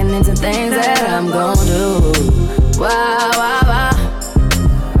 Cause I can into things that I'm gon' do. Wow, wow, wow.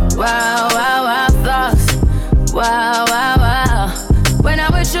 Wow, wow, wow, thoughts. Wow, wow, wow. When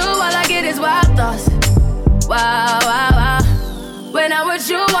I'm with you, all I get is wild thoughts. Wow, wow, wow. When I'm with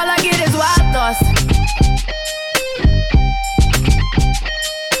you, all I get is wild thoughts.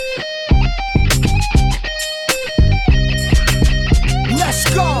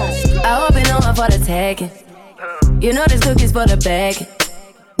 Let's go. I hope you know I'm for the taking. You know this cookie's for the bag.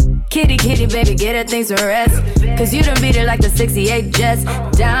 Kitty, kitty, baby, get her things to rest. Cause you done beat it like the 68 Jets.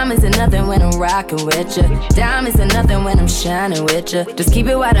 Diamonds are nothing when I'm rockin' with ya. Diamonds are nothing when I'm shining with ya. Just keep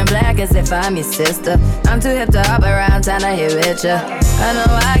it white and black as if I'm your sister. I'm too hip to hop around town to hit with ya. I know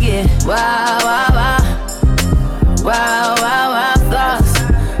I get wow, wow, wow. Wow, wow, wow, thoughts.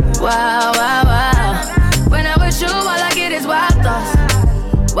 Wow, wow, wow. When I'm with you, all I get is wild thoughts.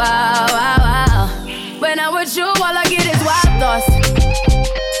 Wow, wow, wow. When I'm with you, all I get is wild thoughts.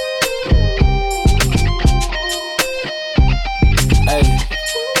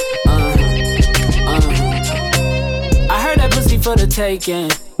 I heard that pussy for the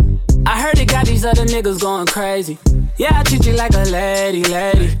taking. I heard it got these other niggas going crazy. Yeah, I treat you like a lady,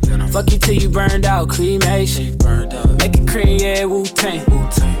 lady. Fuck you till you burned out, cremation. Make it cream, yeah, Wu-Tang.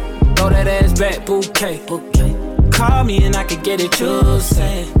 Throw that ass back, bouquet. Call me and I could get it, you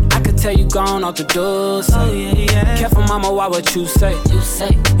say. I could tell you gone off the door, say. Oh, yeah, yeah. Careful, mama, why what you say?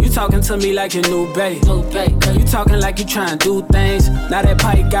 You talking to me like your new babe. You talking like you trying to do things. Now that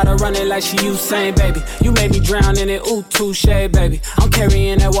pipe gotta run it like she Usain, baby. You made me drown in it, ooh, touche, baby. I'm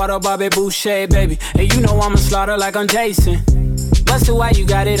carrying that water, Bobby Boucher, baby. And you know I'ma slaughter like I'm Jason. Busted, why you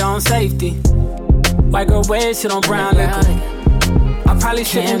got it on safety? White girl wear shit on brown liquor. I probably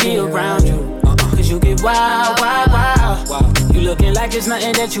shouldn't be around you. Cause you get wild, wild, wild. You looking like it's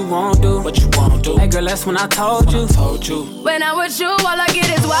nothing that you won't do. What you won't do? Hey girl, that's when I told you. When I'm with you, all I get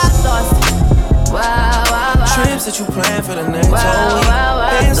is wild thoughts. Wow, wow, wow. Trips that you plan for the next whole week.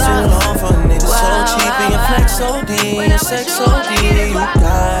 Been too long for a nigga so cheap. And your flex OD and sex OD. You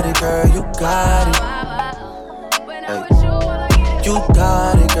got it, girl, you got it. Hey. You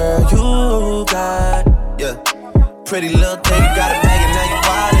got it, girl, you got it. Yeah. Pretty little thing, you got it bag and now you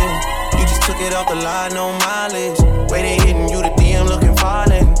wildin'. You just took it off the line, no mileage. Waiting, hitting you the DM looking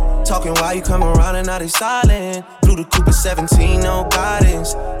violent. Talking while you come around and now they silent. Blew the Cooper 17, no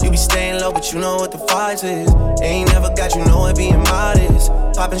guidance. You be staying low, but you know what the fight is. Ain't never got you know it being modest.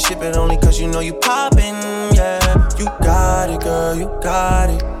 Poppin' shit, but only cause you know you poppin', yeah. You got it, girl, you got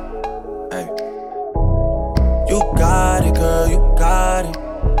it. Hey. You got it, girl, you got it.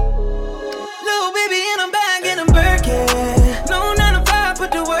 Little baby in a bag and I'm Birkin. No 9 to 5,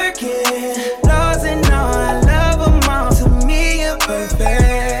 put the work in. Laws and all, I love them all. To me, you're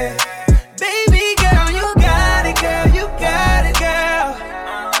perfect. Baby girl, you got it, girl. You got it, girl.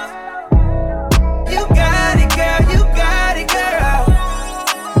 You got it, girl. You got it, girl.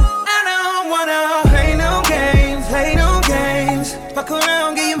 I don't wanna play no games, play no games. Fuck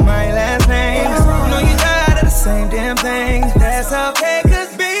around, give you my last name. You know you tired of the same damn thing. That's okay,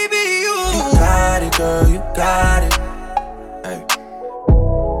 cause baby, you got it, girl, you got it. Hey.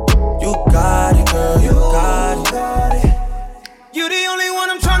 You got it, girl, you got it. You the only one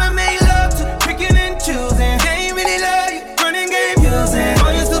I'm tryna make love to, picking and choosing.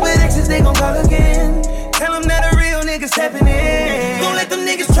 gon' call again. Tell them that a real nigga stepping in. Don't let them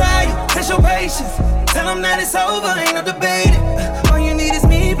niggas try you, test your patience. Tell them that it's over, ain't no debating. All you need is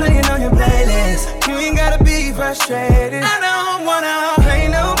me playing on your playlist. You ain't gotta be frustrated. I don't wanna play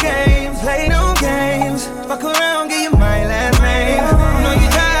no games, Fuck around, get you my last name. I know you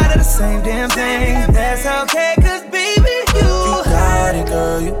tired of the same damn thing. That's okay, cause baby, you got it,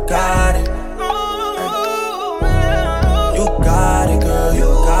 girl, you got it. You got it, girl, you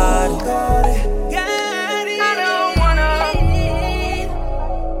got it. I don't wanna.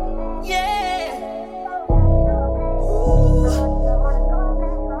 Yeah.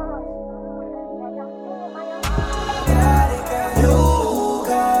 You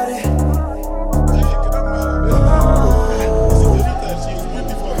got it.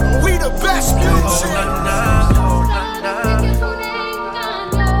 We the best music.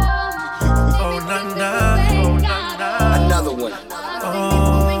 Another one.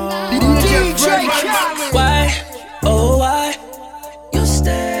 DJ Why, oh why, you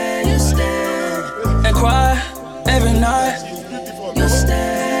stay and cry every night. You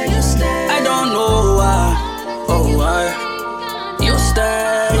stay. I don't know why, oh why, you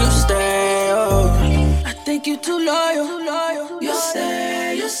stay, oh. I think you too loyal, you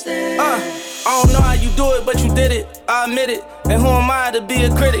stay. I don't know how you do it, but you did it. I admit it. And who am I to be a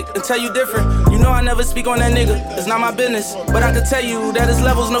critic and tell you different? You know I never speak on that nigga. It's not my business. But I can tell you that his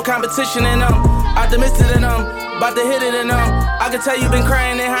level's no competition in optimistic in about to hit it in I can tell you been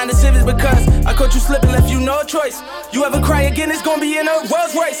crying in Honda Civics because I caught you slipping, left you no choice. You ever cry again, it's gonna be in a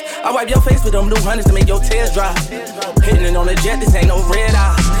Rolls Royce. I wipe your face with them new hundreds to make your tears dry. Hitting it on the jet, this ain't no red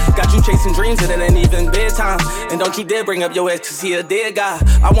eye. Got you chasing dreams and it ain't even bedtime. And don't you dare bring up your ex cause he a dead guy.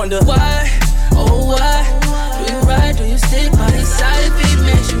 I wonder why, oh why, do you ride, do you stick by his side if he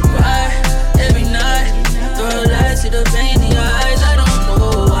makes you cry every night? Girl, I see the pain in your eyes, I don't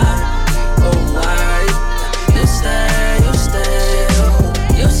know why, oh why.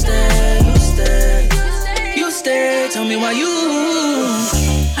 You stay, tell me why you.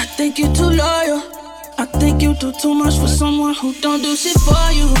 I think you too loyal, I think you do too much for someone who don't do shit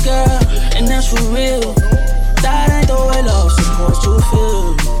for you, girl. And that's for real, that ain't the way love's supposed to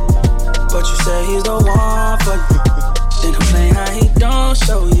feel. But you say he's the one for you, then complain how he don't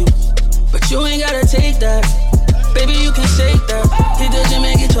show you. But you ain't gotta take that, baby, you can shake that. Hit the gym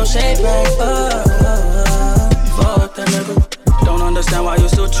and get your shape back. Fuck that nigga, don't understand why you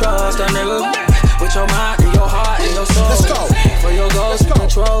still trust that nigga. With your mind and your heart and your soul, let's go. For your goals and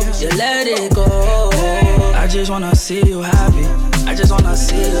control, you let it go. I just wanna see you happy, I just wanna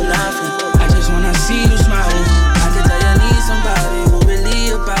see you laughing, I just wanna see you smiling. I can tell you need somebody who really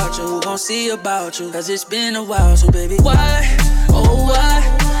about you, who gon' see about you, cause it's been a while, so baby, why, oh why,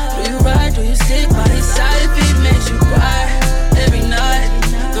 do you ride, do you stick by his side if he makes you cry every night?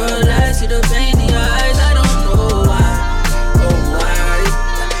 Girl, I see the pain in your eyes, I don't know why, oh why.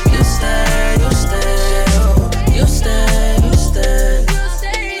 You stay.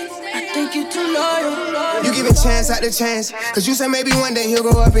 I think you too loyal. You give it chance after chance, cause you said maybe one day he'll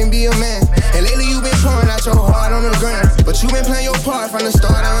grow up and be a man. And lately you been pouring out your heart on the ground, but you been playing your part from the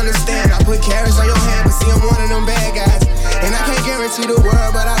start, I understand. I put carrots on your hand, but see I'm one of them bad guys. And I can't guarantee the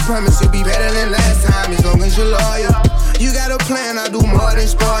world, but I promise you'll be better than last time, as long as you're loyal. You got a plan, I'll do more than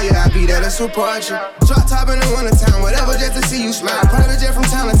spoil you, I'll be there to support you. Drop top in the wintertime, whatever, just to see you smile. Private jet from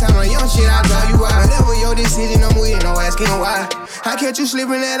town to town, on young shit, I'll drive you out. Whatever your decision, I'm with, no asking why. I catch you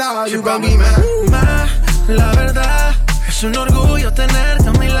slipping at all, you gon' be mine. La verdad, es un orgullo tenerte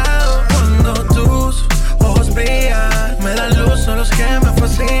a mi lado. Cuando tus ojos brillan, me dan luz, son los que me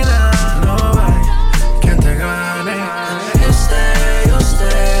fascinan. No hay quien te gane.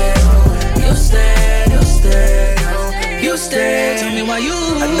 You stay, tell me why you.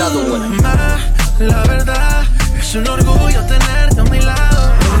 Another one. La verdad, es un orgullo tenerte a mi lado.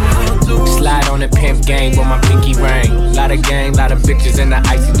 Slide on the pimp game with my pinky ring. Lot of gang, lot of bitches in the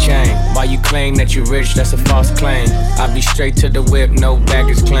icy chain. While you claim that you rich, that's a false claim. I be straight to the whip, no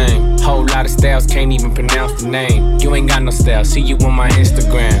baggage claim. Whole lot of styles, can't even pronounce the name. You ain't got no style, see you on my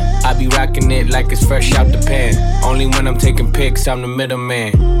Instagram. I be rocking it like it's fresh out the pan. Only when I'm taking pics, I'm the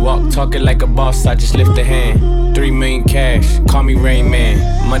middleman. Walk talking like a boss, I just lift a hand. 3 million cash, call me Rain Man.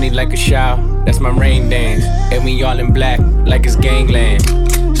 Money like a shower, that's my rain dance. And we all in black, like it's gangland.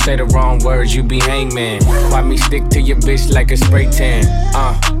 Say the wrong words, you be hangman. Why me stick to your bitch like a spray tan?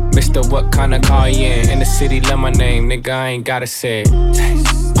 Mister, what kind of car you in? In the city, love my name, nigga, I ain't gotta say it.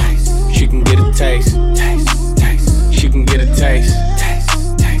 Taste, taste. She can get a taste. Taste, taste. She can get a taste.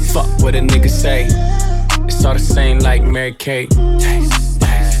 Taste, taste. Fuck what a nigga say. It's all the same like Mary Kate. Taste,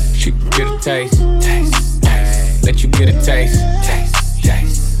 taste. She can get a taste. Taste, taste. Let you get a taste. Taste,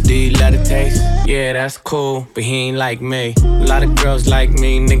 taste. Do you love the Yeah, that's cool, but he ain't like me. A lot of girls like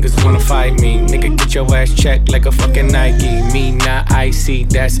me, niggas wanna fight me. Nigga, get your ass checked like a fucking Nike. Me not icy,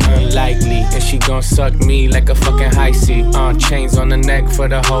 that's unlikely. And she gon' suck me like a fucking high C. Chains on the neck for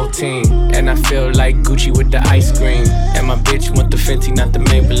the whole team. And I feel like Gucci with the ice cream. And my bitch want the Fenty, not the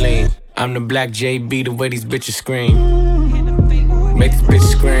Maybelline. I'm the black JB, the way these bitches scream. Make this bitch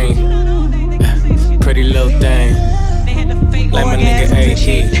scream. Pretty little thing. Like my nigga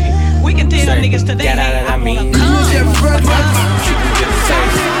A.E. We can tell them niggas today. I mean, you're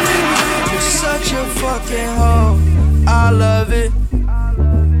such a fucking hoe. I love it.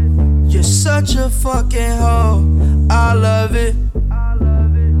 You're such a fucking hoe. I love it.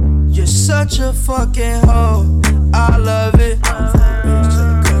 You're such a fucking hoe. I love it.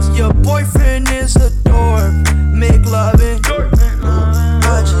 Your boyfriend is a dork. Make loving.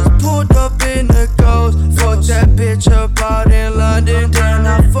 I just pulled up in the Ghost. Fucked that bitch up out in London. Then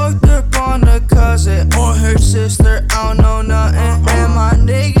I fucked up on a cousin or her sister. I don't know nothing. And my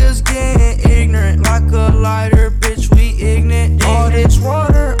niggas getting ignorant like a lighter, bitch. We ignorant. All this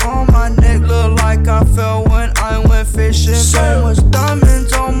water on my neck look like I fell when I went fishing. So much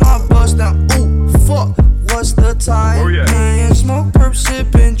diamonds on my bust now. Ooh, fuck. What's the time? Me and smoke, perp,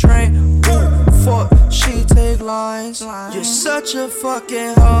 sip, and drink. Ooh, fuck, she take lines. You're such a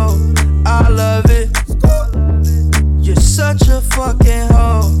fucking hoe. I love it. You're such a fucking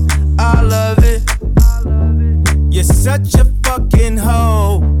hoe. I love it. You're such a fucking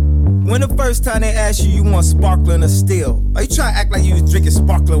hoe. When the first time they asked you want sparkling or still? Are you trying to act like you was drinking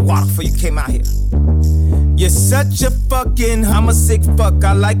sparkling water before you came out here? You're such a fucking, I'm a sick fuck,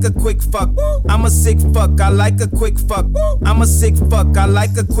 I like a quick fuck. I'm a sick fuck, I like a quick fuck. I'm a sick fuck, I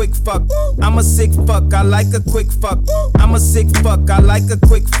like a quick fuck. I'm a sick fuck, I like a quick fuck. I'm a sick fuck, I like a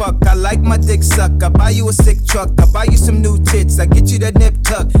quick fuck. I like my dick suck, I buy you a sick truck. I buy you some new tits, I get you that nip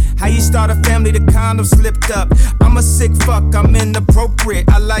tuck. How you start a family, the condom slipped up. I'm a sick fuck, I'm inappropriate.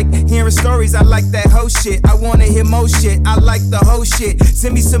 I like hearing stories, I like that hoe shit. I wanna hear more shit, I like the hoe shit.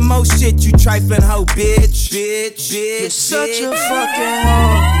 Send me some more shit, you trifling hoe bitch. Bitch, you're such a fucking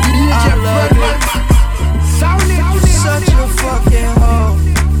hoe. I love it. You're such a fucking hoe.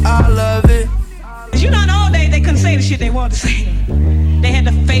 I love it. You know, in the old days they couldn't say the shit they wanted to say. They had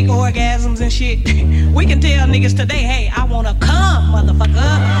the fake orgasms and shit. We can tell niggas today, hey, I wanna come,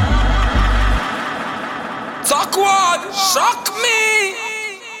 motherfucker. Talk what? Shock me.